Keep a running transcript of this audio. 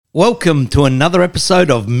Welcome to another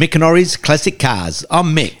episode of Mick and Ori's Classic Cars.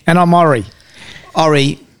 I'm Mick. And I'm Ori.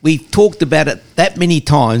 Ori, we've talked about it that many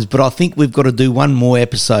times, but I think we've got to do one more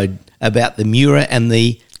episode about the Miura and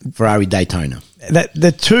the Ferrari Daytona.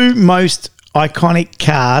 The two most iconic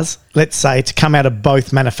cars, let's say, to come out of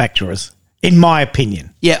both manufacturers, in my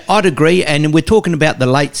opinion. Yeah, I'd agree. And we're talking about the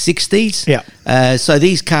late 60s. Yeah. So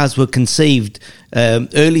these cars were conceived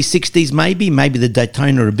early 60s maybe the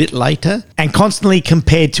Daytona a bit later. And constantly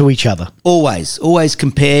compared to each other. Always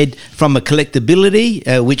compared from a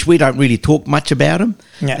collectability, which we don't really talk much about them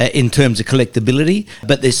in terms of collectability,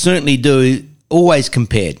 but they certainly do always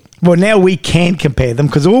compared. Well, now we can compare them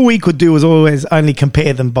because all we could do was always only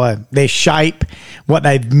compare them by their shape, what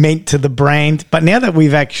they've meant to the brand. But now that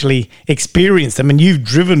we've actually experienced them, and you've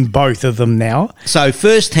driven both of them now. So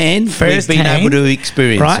firsthand, we've been able to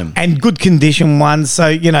experience them. And good condition ones.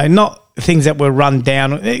 So, not things that were run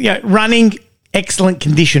down. Running excellent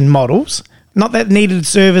condition models. Not that needed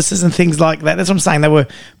services and things like that. That's what I'm saying. They were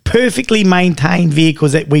perfectly maintained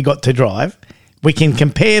vehicles that we got to drive. We can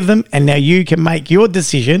compare them, and now you can make your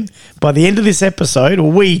decision by the end of this episode,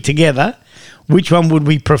 or we together, which one would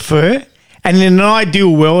we prefer? And in an ideal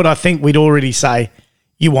world, I think we'd already say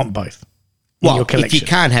you want both in your collection. If you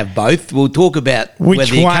can't have both, we'll talk about whether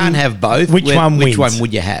you can't have both. Which one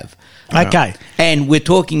would you have? Okay. Right. And we're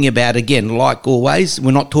talking about, again, like always, we're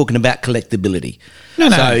not talking about collectability. No.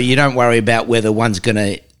 So you don't worry about whether one's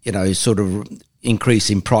going to, sort of increase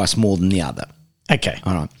in price more than the other. Okay.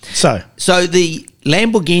 All right. So the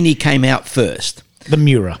Lamborghini came out first. The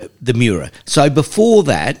Miura. So before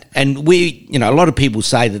that, and a lot of people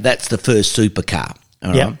say that that's the first supercar.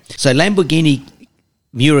 All right. So Lamborghini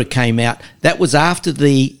Miura came out. That was after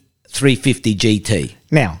the 350 GT.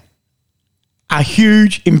 Now, a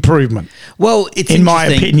huge improvement. Well, it's in my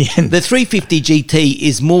opinion. The 350 GT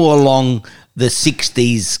is more along the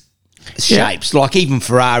 60s shapes, like even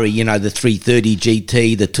Ferrari, the 330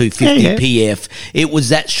 GT, the 250 PF, it was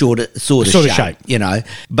that sort of shape,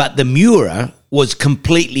 But the Miura was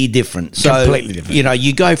completely different.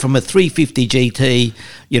 You go from a 350 GT,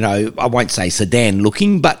 I won't say sedan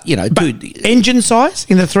looking, but, engine size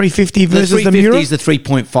in the 350 versus the Miura? The 350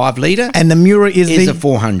 is the 3.5 litre. And the Miura is a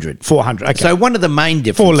 400. 400, okay. So one of the main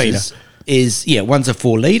differences is, one's a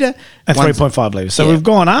 4 litre. A 3.5 litre. So we've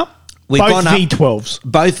gone up. Both V12s.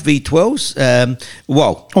 Both V12s.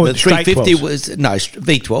 The 350 was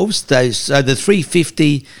V12s. So the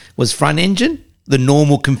 350 was front engine, the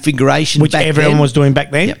normal configuration, which everyone was doing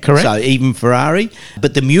back then. Yep. Correct. So even Ferrari,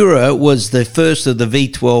 but the Miura was the first of the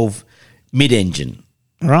V12 mid-engine.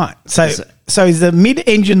 Right. So is the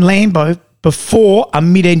mid-engine Lambo before a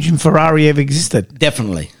mid-engine Ferrari ever existed?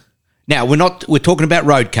 Definitely. Now, we're talking about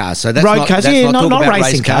road cars, so that's road cars, not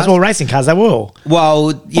racing cars. Well, racing cars, they were all. Well,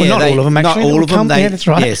 not all of them, actually. Not all of them. That's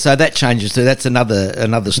right. Yeah, so that changes. So that's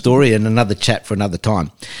another story and another chat for another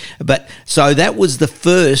time. But so that was the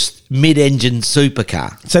first mid-engine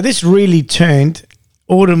supercar. So this really turned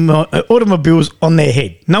automobiles on their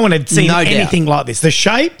head. No one had seen anything like this. The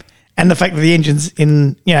shape and the fact that the engine's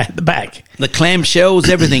in the back. The clamshells,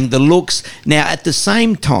 everything, the looks. Now, at the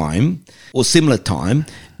same time, or similar time,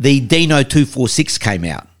 the Dino 246 came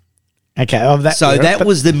out. Okay, of that. So that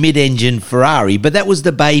was the mid-engine Ferrari, but that was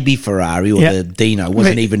the baby Ferrari, or the Dino. It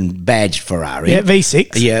wasn't even badged Ferrari. Yeah,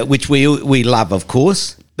 V6. Yeah, which we love, of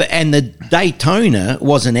course. And the Daytona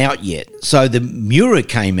wasn't out yet. So the Miura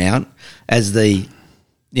came out as the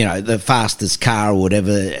fastest car or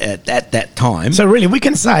whatever at that time. So really, we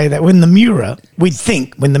can say that when the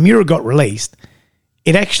Miura got released,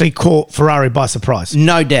 it actually caught Ferrari by surprise.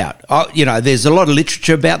 No doubt. There's a lot of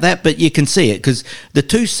literature about that, but you can see it because the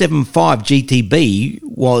 275 GTB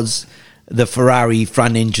was the Ferrari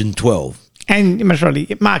front engine 12. And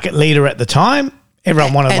market leader at the time.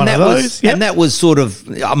 Everyone wanted one of those. And that was sort of,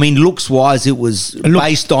 looks-wise, it was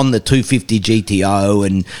based on the 250 GTO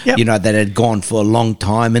and, that had gone for a long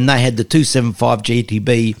time. And they had the 275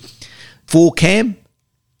 GTB 4-cam.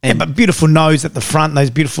 But beautiful nose at the front, those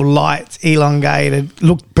beautiful lights, elongated,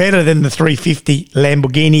 looked better than the 350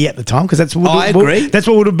 Lamborghini at the time because that's what agree. That's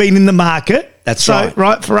what would have been in the market. That's right.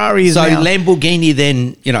 Right, Ferrari is now. Lamborghini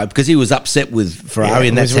then, because he was upset with Ferrari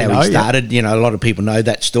and that's how he started. A lot of people know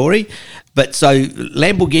that story. But so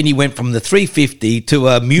Lamborghini went from the 350 to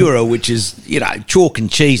a Miura, which is, chalk and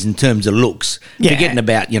cheese in terms of looks. Yeah. Forgetting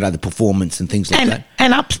about, the performance and things like that.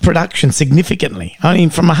 And ups production significantly.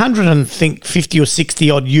 From 150 or 60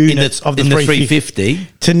 odd units of the 350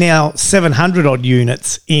 to now 700 odd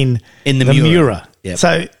units in the Miura. Yep.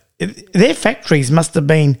 So their factories must have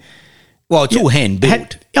been... Well, it's all hand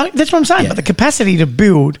built. That's what I'm saying. Yeah. But the capacity to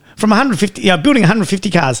build from 150, building 150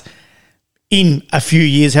 cars in a few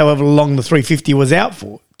years, however long the 350 was out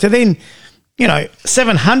for, to then,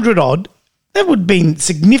 700 odd, that would have been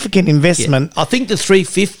significant investment. Yeah. I think the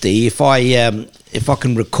 350, if I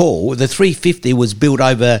can recall, the 350 was built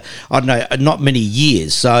over, I don't know, not many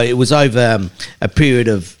years. So it was over a period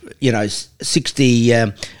of, 60,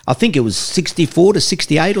 I think it was 64 to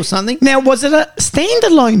 68 or something. Now, was it a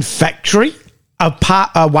standalone factory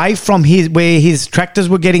away from where his tractors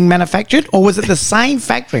were getting manufactured, or was it the same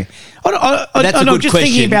factory? I'm just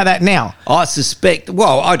thinking about that now. I suspect,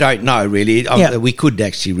 I don't know really. We could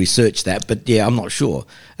actually research that, but I'm not sure.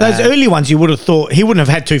 Those early ones, you would have thought he wouldn't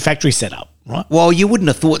have had two factories set up, right? Well, you wouldn't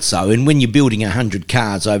have thought so. And when you're building 100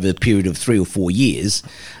 cars over a period of 3 or 4 years,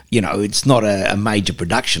 it's not a major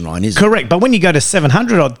production line, is it? Correct. But when you go to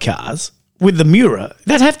 700 odd cars, with the Miura,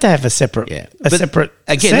 they'd have to have a separate separate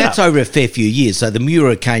again, setup. That's over a fair few years. So the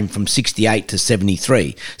Miura came from 68 to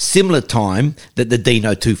 73, similar time that the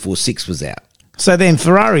Dino 246 was out. So then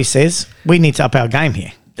Ferrari says, we need to up our game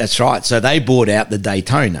here. That's right. So they bought out the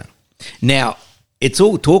Daytona. Now, it's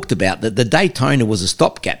all talked about that the Daytona was a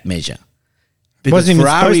stopgap measure. Wasn't even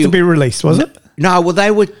supposed to be released, was it? No, well, they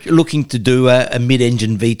were looking to do a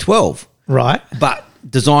mid-engine V12. Right. But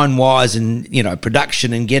design-wise and,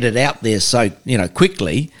 production and get it out there so,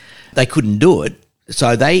 quickly, they couldn't do it.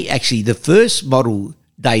 So they actually, the first model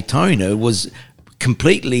Daytona was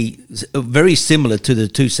completely very similar to the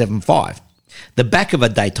 275. The back of a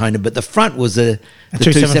Daytona, but the front was the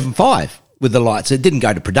 275 with the lights. It didn't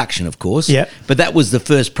go to production, of course. Yeah. But that was the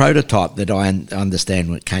first prototype that I understand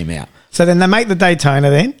when it came out. So then they make the Daytona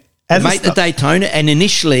then? Make the Daytona, and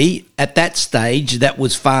initially at that stage that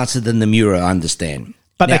was faster than the Miura, I understand.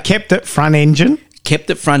 But they kept it front engine. Kept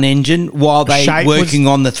it front engine while they were working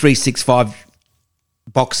on the 365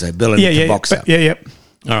 Boxer, building the Boxer.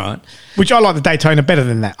 All right. Which I like the Daytona better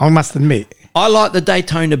than that, I must admit. I like the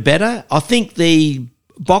Daytona better. I think the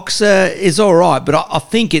Boxer is all right, but I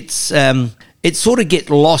think it's it sort of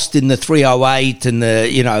get lost in the 308 and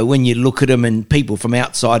the, when you look at them and people from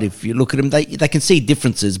outside, if you look at them, they can see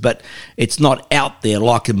differences, but it's not out there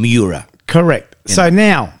like a Miura. Correct. So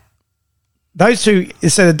now, those two,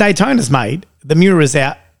 so the Daytona's made, the Miura's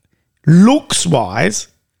out. Looks-wise,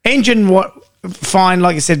 engine, fine,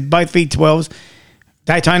 like I said, both V12s.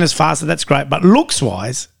 Daytona's faster, that's great. But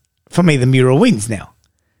looks-wise, for me, the Miura wins now.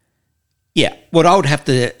 Yeah, well, I would have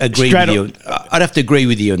to agree with you. I'd have to agree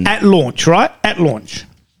with you on that. At launch, right? At launch,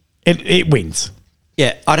 it wins.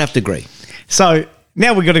 Yeah, I'd have to agree. So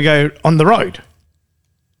now we've got to go on the road.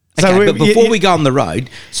 Okay, but before we go on the road,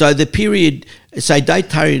 so the period, say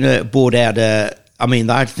Daytona bought out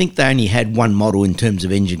I think they only had one model in terms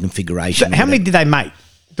of engine configuration. So how many did they make?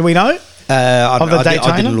 Do we know?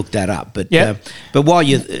 I didn't look that up, but while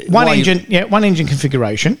you one engine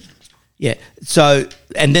configuration. Yeah. So,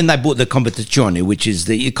 and then they bought the Competizione, which is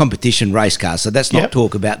the competition race car. So that's not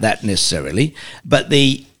talk about that necessarily. But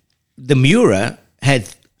the Miura had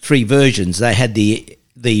three versions. They had the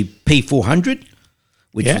P400,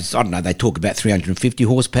 which was, I don't know, they talk about 350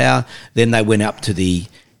 horsepower. Then they went up to the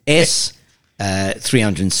S,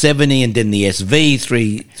 370, and then the SV,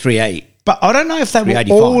 380. But I don't know if they were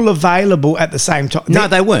all available at the same time. No,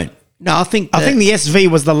 they weren't. No, I think the SV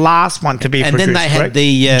was the last one to be produced. And then they had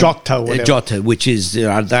the Giotto, which is they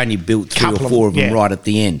only built three or four of them right at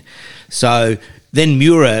the end. So then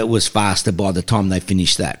Miura was faster by the time they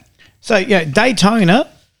finished that. So Daytona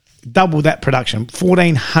doubled that production,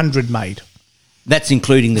 1,400 made. That's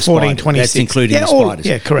including the Spiders. That's including the Spiders.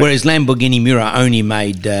 Yeah, correct. Whereas Lamborghini Miura only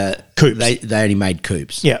made coupes. They only made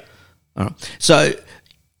coupes. Yeah. All right. So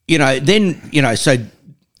so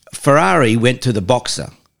Ferrari went to the Boxer.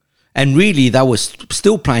 And really, they were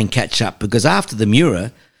still playing catch-up because after the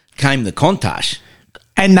Miura came the Countach.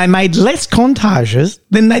 And they made less Countaches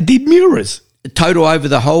than they did Miuras. Total over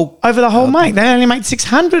the whole... mate. They only made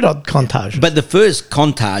 600-odd Countaches. But the first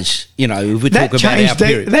Countach, if we talk about our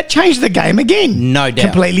period... That changed the game again. No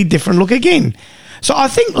doubt. Completely different look again. So I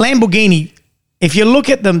think Lamborghini, if you look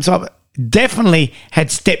at them... definitely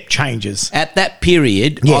had step changes. At that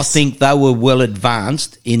period, I think they were well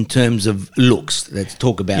advanced in terms of looks. Let's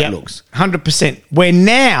talk about looks. 100%. Where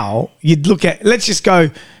now you'd look at, let's just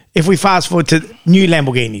go, if we fast forward to new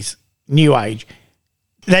Lamborghinis, new age,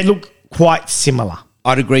 they look quite similar.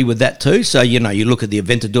 I'd agree with that too. So, you look at the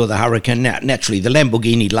Aventador, the Hurricane. Now, naturally, the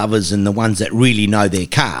Lamborghini lovers and the ones that really know their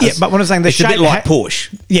cars. Yeah, but what I'm saying, it's a bit like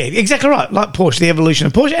Porsche. Yeah, exactly right. Like Porsche, the evolution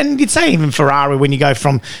of Porsche. And you'd say even Ferrari when you go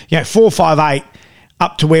from 458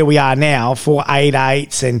 up to where we are now,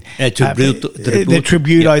 488s and the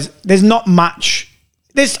Tributos. Yep. There's not much.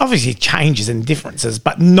 There's obviously changes and differences,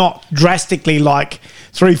 but not drastically like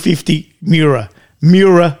 350 Miura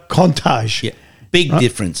Miura Countach. Yeah. Big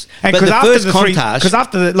difference. And but the first Countach...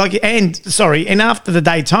 after the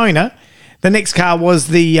Daytona, the next car was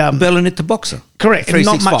the... Berlinetta Boxer. Correct.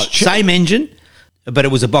 365. Same engine, but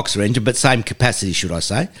it was a Boxer engine, but same capacity, should I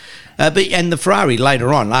say. And the Ferrari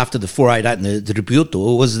later on, after the 488 and the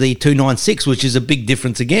Tributo, was the 296, which is a big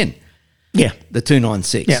difference again. Yeah. The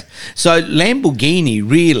 296. Yeah. So Lamborghini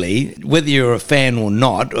really, whether you're a fan or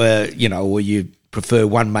not, or you prefer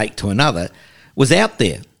one make to another, was out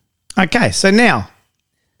there. Okay, so now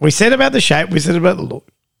we said about the shape, we said about the look,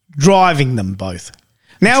 driving them both.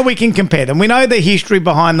 Now we can compare them. We know the history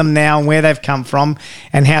behind them now and where they've come from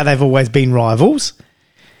and how they've always been rivals.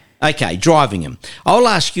 Okay, driving them. I'll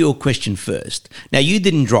ask you a question first. Now, you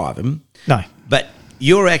didn't drive them. No. But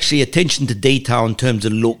your actually attention to detail in terms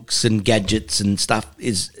of looks and gadgets and stuff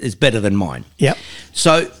is better than mine. Yep.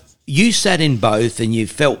 So you sat in both and you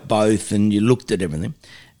felt both and you looked at everything.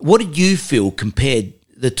 What did you feel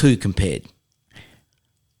the two compared?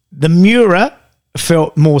 The Miura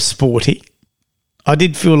felt more sporty. I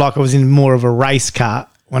did feel like I was in more of a race car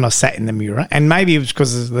when I sat in the Miura, and maybe it was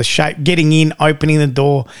because of the shape, getting in, opening the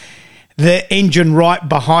door, the engine right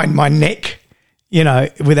behind my neck,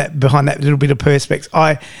 with that behind that little bit of perspex.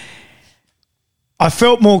 I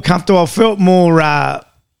felt more comfortable. I felt more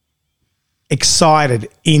excited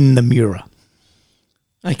in the Miura.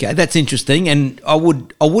 Okay, that's interesting, and I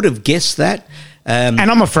would have guessed that. And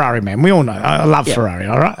I'm a Ferrari man. We all know I love Ferrari.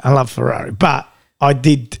 All right, I love Ferrari, but I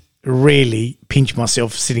did really pinch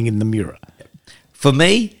myself sitting in the Miura. For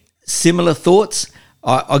me, similar thoughts.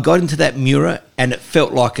 I got into that Miura and it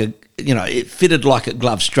felt like it fitted like a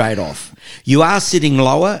glove straight off. You are sitting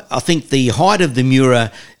lower. I think the height of the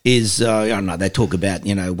Miura is, I don't know, they talk about,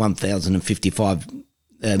 1,055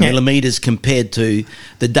 millimetres compared to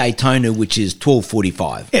the Daytona, which is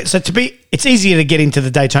 1,245. Yeah, so it's easier to get into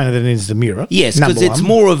the Daytona than it is the Miura. Yes, because it's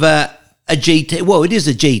more of a GT. Well, it is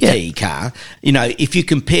a GT car. If you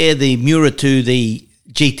compare the Miura to the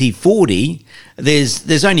GT40,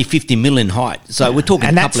 there's only 50 mil in height. So we're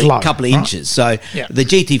talking a couple of inches. So the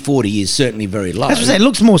GT40 is certainly very low. That's what I say. It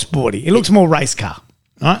looks more sporty. It looks more race car,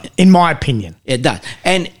 right? In my opinion. It does.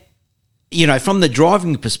 And, from the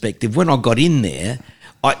driving perspective, when I got in there,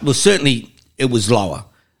 certainly it was lower.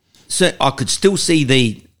 So I could still see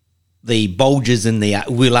the bulges and the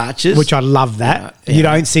wheel arches, which I love that. You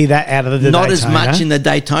don't see that out of the not Daytona. As much in the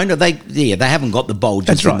Daytona. They haven't got the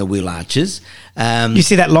bulges in the wheel arches. You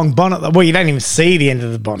see that long bonnet. Well, you don't even see the end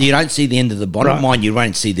of the bonnet. You don't see the end of the bonnet. Right. Mind you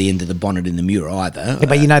won't see the end of the bonnet in the Miura either. Yeah,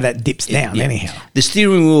 but that dips down anyhow. The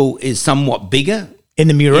steering wheel is somewhat bigger in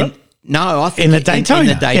the Miura. No, I think in the Daytona. In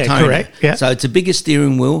the Daytona, yeah, correct. Yeah. So it's a bigger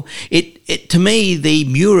steering wheel. It to me, the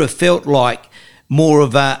Miura felt like more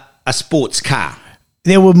of a sports car.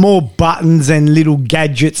 There were more buttons and little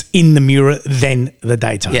gadgets in the Miura than the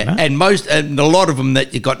Daytona. Yeah, and a lot of them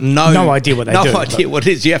that you got no idea what they do. No idea what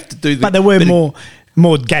it is. You have to do. But there were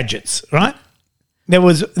more gadgets, right? There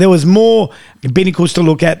was more binnacles to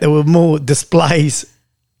look at. There were more displays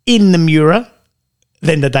in the Miura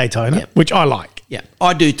than the Daytona, which I like. Yeah,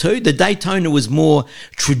 I do too. The Daytona was more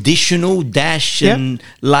traditional dash and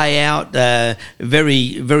layout,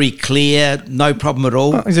 very, very clear, no problem at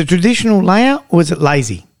all. Is it traditional layout or is it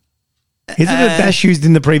lazy? Is it a dash used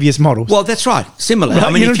in the previous models? Well, that's right. Similar. Right,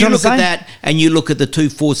 I mean, if you look at that and you look at the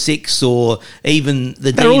 246 or even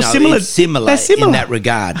the Dino, all similar. It's similar in that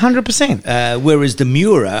regard. 100%. Whereas the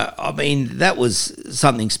Miura, I mean, that was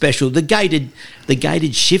something special. The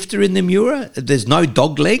gated shifter in the Miura, there's no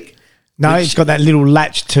dog leg. No, it's got that little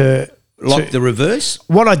latch to lock the reverse.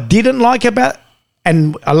 What I didn't like about,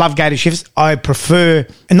 and I love gated shifts, I prefer,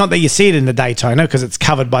 and not that you see it in the Daytona because it's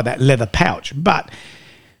covered by that leather pouch, but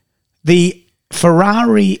the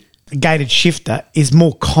Ferrari gated shifter is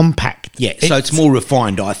more compact. Yeah, so it's more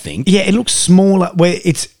refined, I think. Yeah, it looks smaller. Where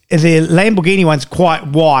the Lamborghini one's quite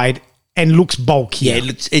wide and looks bulkier. Yeah,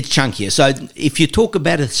 it's chunkier. So if you talk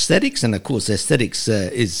about aesthetics, and of course aesthetics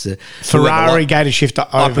is Ferrari gated shifter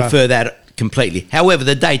over. I prefer that completely. However,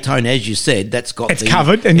 the Daytona, as you said, that's got it's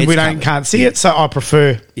covered and we can't see it, so I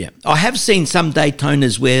prefer. Yeah, I have seen some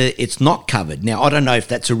Daytonas where it's not covered. Now I don't know if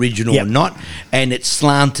that's original or not, and it's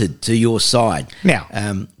slanted to your side. Now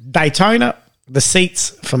Daytona, the seats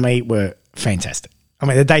for me were fantastic. I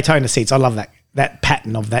mean, the Daytona seats, I love that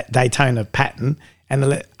pattern of that Daytona pattern.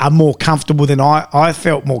 And are more comfortable than I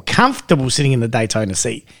felt more comfortable sitting in the Daytona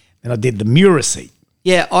seat than I did the Miura seat.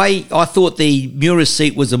 Yeah, I thought the Miura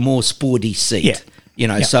seat was a more sporty seat.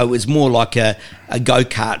 So it was more like a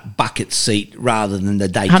go-kart bucket seat rather than the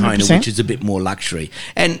Daytona, 100%. which is a bit more luxury.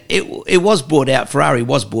 And it was brought out, Ferrari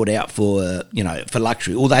was brought out for, for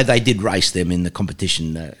luxury, although they did race them in the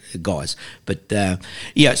competition, guys. But,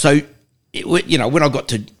 so, when I got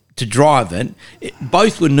to drive it,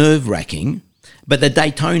 both were nerve-wracking, but the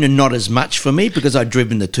Daytona not as much for me because I'd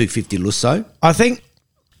driven the 250 Lusso. I think,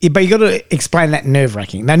 but you got to explain that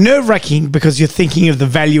nerve-wracking. Now, nerve-wracking because you're thinking of the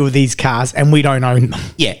value of these cars and we don't own them.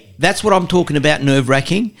 Yeah, that's what I'm talking about,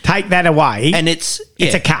 nerve-wracking. Take that away. And it's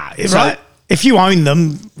a car, right? If you own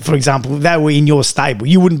them, for example, if they were in your stable,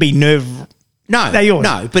 you wouldn't be they're yours.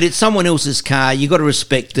 No, but it's someone else's car. You got to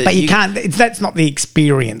respect it. But you can't. That's not the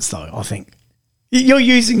experience, though. I think you're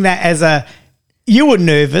using that as you were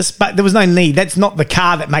nervous, but there was no need. That's not the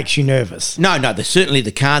car that makes you nervous. No, certainly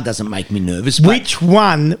the car doesn't make me nervous. Which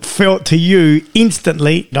one felt to you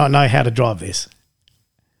instantly, don't know how to drive this?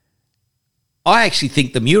 I actually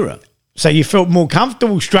think the Miura. So you felt more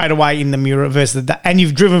comfortable straight away in the Miura versus and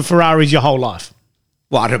you've driven Ferraris your whole life.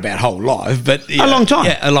 Well, I don't know about whole life, but a long time.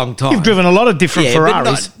 Yeah, a long time. You've driven a lot of different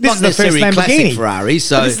Ferraris. This is the first Lamborghini. Ferrari,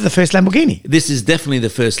 so this is the first Lamborghini. This is definitely the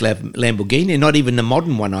first Lamborghini, not even the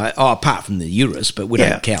modern one. Apart from the Urus, but we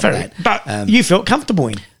don't count that. But you felt comfortable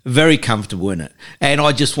in. Very comfortable in it, and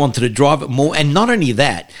I just wanted to drive it more. And not only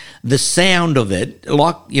that, the sound of it,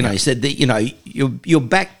 like you said that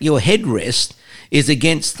your headrest is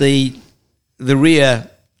against the rear.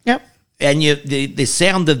 Yep. And the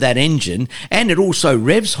sound of that engine, and it also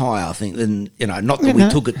revs higher, I think, than, not that we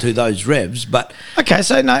took it to those revs, but... Okay,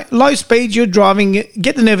 so no, low speed, you're driving,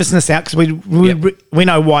 get the nervousness out, because we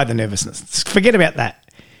know why the nervousness. Forget about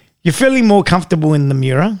that. You're feeling more comfortable in the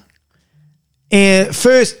Miura.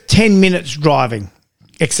 First 10 minutes driving,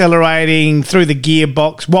 accelerating through the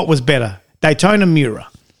gearbox, what was better? Daytona, Miura?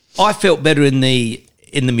 I felt better in the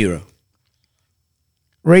Miura.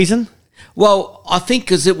 Reason? Well, I think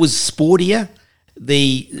because it was sportier.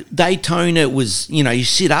 The Daytona was, you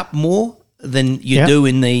sit up more than you do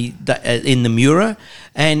in the Miura,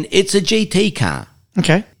 and it's a GT car.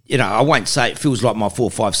 Okay. I won't say it feels like my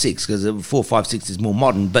 456 because the 456 is more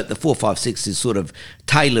modern, but the 456 is sort of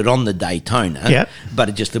tailored on the Daytona, but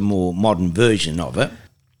it's just a more modern version of it.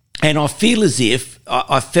 And I felt as if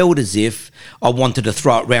I wanted to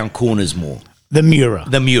throw it round corners more. The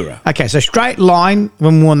Miura. Okay, so straight line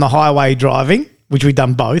when we were on the highway driving, which we've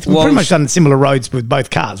done both. We've pretty much done similar roads with both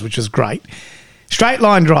cars, which was great. Straight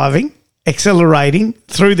line driving, accelerating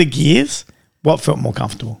through the gears. What felt more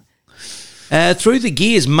comfortable? Through the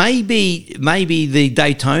gears, maybe the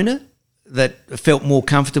Daytona that felt more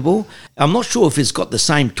comfortable. I'm not sure if it's got the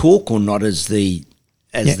same torque or not as the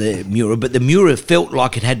Miura, but the Miura felt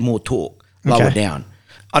like it had more torque lower down.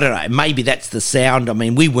 I don't know, maybe that's the sound. I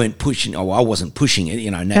mean, we weren't pushing, I wasn't pushing it,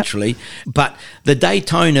 naturally. But the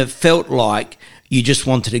Daytona felt like you just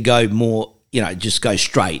wanted to go more, just go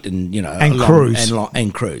straight and, and cruise.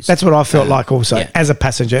 And cruise. That's what I felt like also as a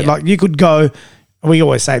passenger. Yeah. Like you could go, we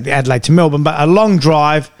always say Adelaide to Melbourne, but a long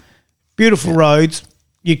drive, beautiful roads,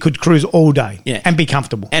 you could cruise all day and be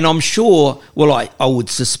comfortable. And I'm sure, I would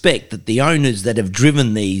suspect that the owners that have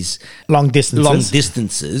driven these long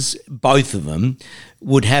distances, both of them,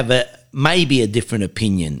 would have maybe a different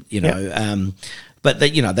opinion, but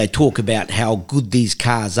they talk about how good these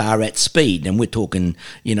cars are at speed, and we're talking,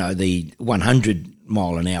 the 100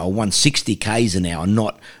 mile an hour, 160 k's an hour,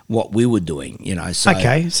 not what we were doing, So.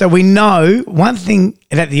 Okay, so we know one thing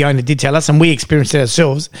that the owner did tell us, and we experienced it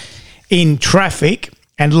ourselves, in traffic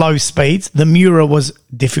and low speeds, the Miura was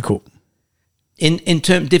difficult.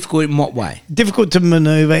 Difficult in what way? Difficult to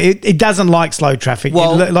manoeuvre. It doesn't like slow traffic.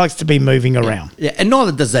 It likes to be moving around. Yeah, and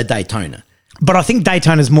neither does the Daytona. But I think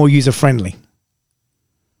Daytona is more user-friendly.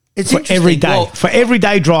 It's for every day. For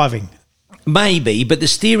everyday driving. Maybe, but the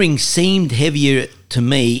steering seemed heavier to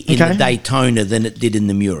me in the Daytona than it did in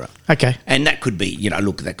the Miura. Okay. And that could be,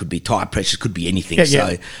 that could be tyre pressure, could be anything.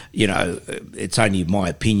 So, it's only my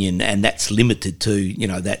opinion, and that's limited to,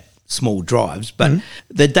 that small drives. But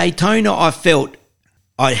the Daytona, I felt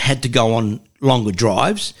I had to go on longer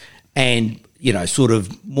drives and, sort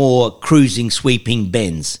of more cruising, sweeping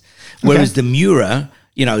bends. Whereas the Miura,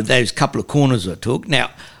 those couple of corners I took. Now,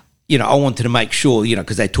 I wanted to make sure,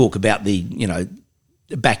 because they talk about the,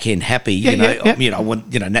 back end happy, I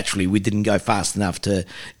want, naturally we didn't go fast enough to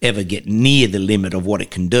ever get near the limit of what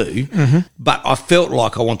it can do. But I felt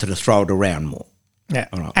like I wanted to throw it around more. Yeah.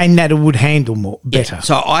 Right. And that it would handle better. Yeah.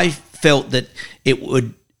 So I felt that it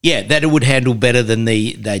would, that it would handle better than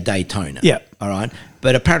the Daytona. Yeah. All right.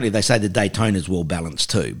 But apparently they say the Daytona is well balanced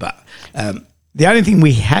too. But the only thing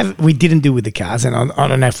we didn't do with the cars, and I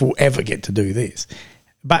don't know if we'll ever get to do this,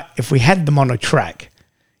 but if we had them on a track,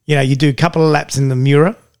 you do a couple of laps in the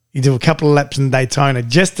Miura, you do a couple of laps in Daytona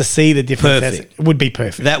just to see the difference. Perfect. It would be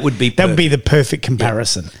perfect. That would be perfect. That would be the perfect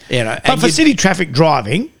comparison. But for city traffic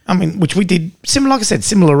driving, I mean, which we did, like I said,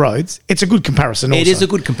 similar roads, it's a good comparison also. It is a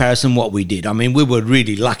good comparison what we did. I mean, we were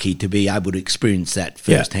really lucky to be able to experience that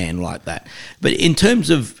firsthand like that. But in terms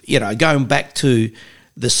of, going back to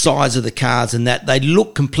the size of the cars and that, they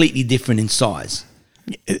look completely different in size.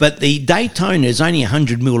 But the Daytona is only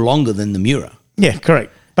 100 mil longer than the Miura. Yeah,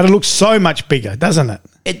 correct. But it looks so much bigger, doesn't it?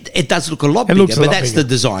 It does look a lot bigger, but that's the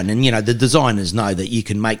design. And, the designers know that you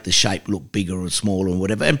can make the shape look bigger or smaller or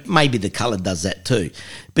whatever. And maybe the colour does that too.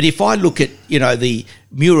 But if I look at, the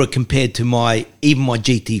Miura compared to my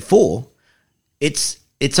GT4,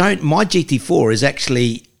 my GT4 is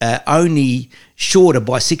actually only shorter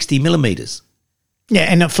by 60 millimetres. Yeah,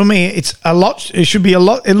 and for me, it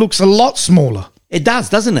looks a lot smaller. It does,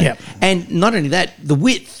 doesn't it? Yep. And not only that, the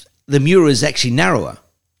width, the Miura is actually narrower.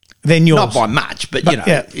 Than yours. Not by much, but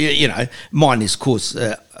mine is, of course,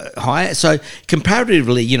 higher. So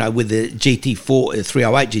comparatively, with the GT4,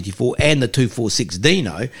 308 GT4 and the 246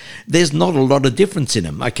 Dino, there's not a lot of difference in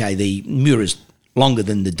them. Okay, the Miura's longer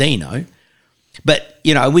than the Dino. But,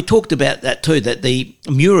 we talked about that too, that the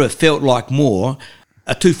Miura felt like more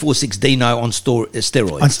a 246 Dino on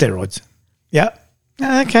steroids. On steroids. Yeah.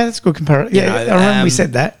 Okay, that's a good comparison. Yeah, I remember we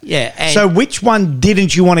said that. Yeah. So which one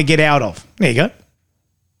didn't you want to get out of? There you go.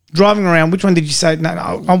 Driving around, which one did you say,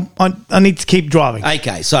 no, I need to keep driving?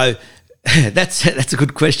 Okay, so that's a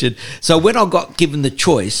good question. So when I got given the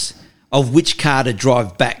choice of which car to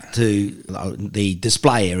drive back to the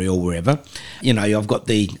display area or wherever, I've got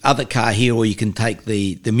the other car here, or you can take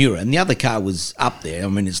the Miura, and the other car was up there. I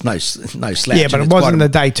mean, it's no slouch. Yeah, but it wasn't the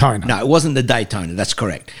Daytona. No, it wasn't the Daytona. That's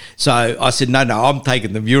correct. So I said, no, I'm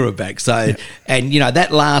taking the Miura back. So, and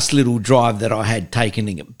that last little drive that I had taken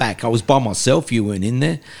it back, I was by myself. You weren't in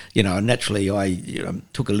there. Naturally, I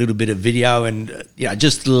took a little bit of video and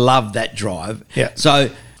just loved that drive. Yeah. So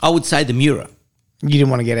I would say the Miura. You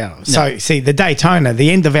didn't want to get out of it. No. So, see, the Daytona,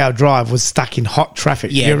 the end of our drive was stuck in hot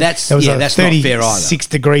traffic. Yeah, that's not fair either.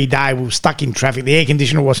 36-degree day. We were stuck in traffic. The air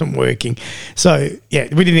conditioner wasn't working. So, yeah,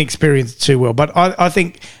 we didn't experience it too well. But I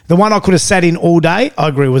think the one I could have sat in all day, I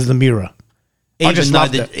agree, was the Miura. Even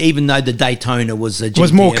though the Daytona was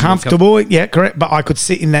more comfortable. Yeah, correct. But I could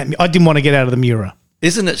sit in that. I didn't want to get out of the Miura.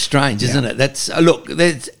 Isn't it strange, isn't it? That's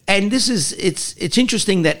it's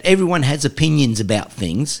interesting that everyone has opinions about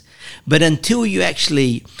things, but until you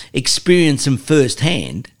actually experience them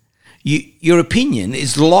firsthand, your opinion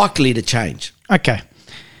is likely to change. Okay.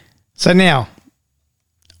 So now,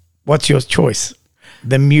 what's your choice?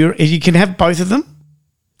 The Miura, you can have both of them,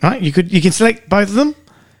 right? You can select both of them.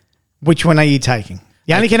 Which one are you taking?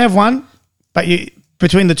 You only can have one, but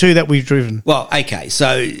between the two that we've driven. Well, okay,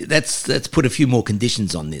 so let's put a few more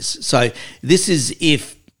conditions on this. So this is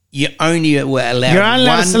if you only were allowed. You're only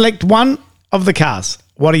allowed to select one of the cars.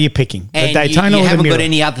 What are you picking? The Daytona or the Miura? You haven't got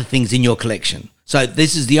any other things in your collection. So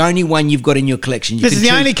this is the only one you've got in your collection. This is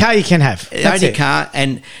the only car you can have. The only car,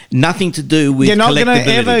 and nothing to do with. You're not going to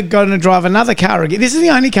ever going to drive another car again. This is the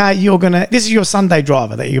only car you're going to. This is your Sunday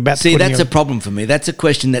driver that you're about to. See, that's a problem for me. That's a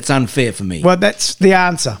question that's unfair for me. Well, that's the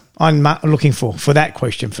answer I'm looking for that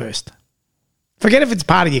question first. Forget if it's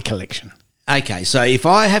part of your collection. Okay, so if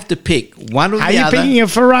I have to pick one or the other, are you picking a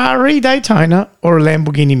Ferrari Daytona or a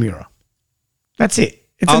Lamborghini Miura? That's it.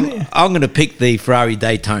 I'm going to pick the Ferrari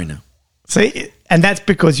Daytona. See, and that's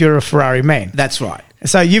because you're a Ferrari man. That's right.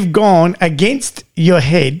 So you've gone against your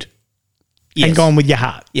head and gone with your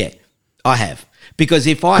heart. Yeah, I have. Because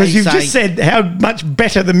you've just said how much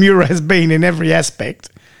better the Miura has been in every aspect.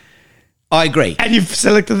 I agree. And you've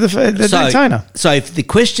selected the Daytona. So if the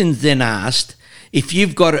question's then asked, if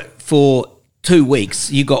you've got it for 2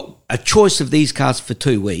 weeks, you got a choice of these cars for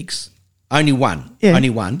 2 weeks, only one,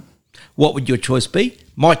 what would your choice be?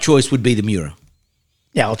 My choice would be the Miura.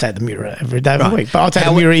 Yeah, I'll take the Miura every day of the week, but I'll take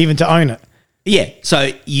the Miura even to own it. Yeah, so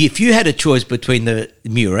if you had a choice between the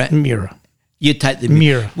Miura, you'd take the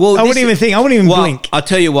Miura. Well, I wouldn't even blink. I'll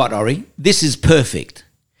tell you what, Ori, this is perfect.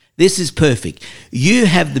 You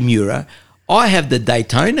have the Miura, I have the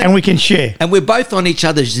Daytona. And we can share. And we're both on each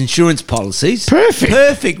other's insurance policies.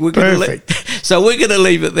 Perfect. So we're going to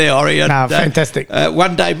leave it there, Ori. Fantastic.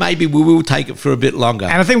 One day maybe we will take it for a bit longer.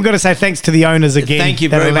 And I think we've got to say thanks to the owners again. Thank you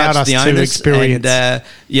very much to the owners. To experience. And,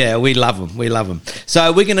 we love them.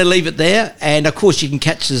 So we're going to leave it there. And, of course, you can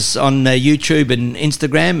catch us on YouTube and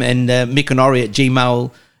Instagram and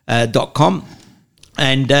mickandori@gmail.com.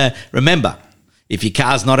 And remember, if your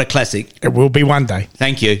car's not a classic, it will be one day.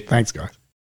 Thank you. Thanks, guys.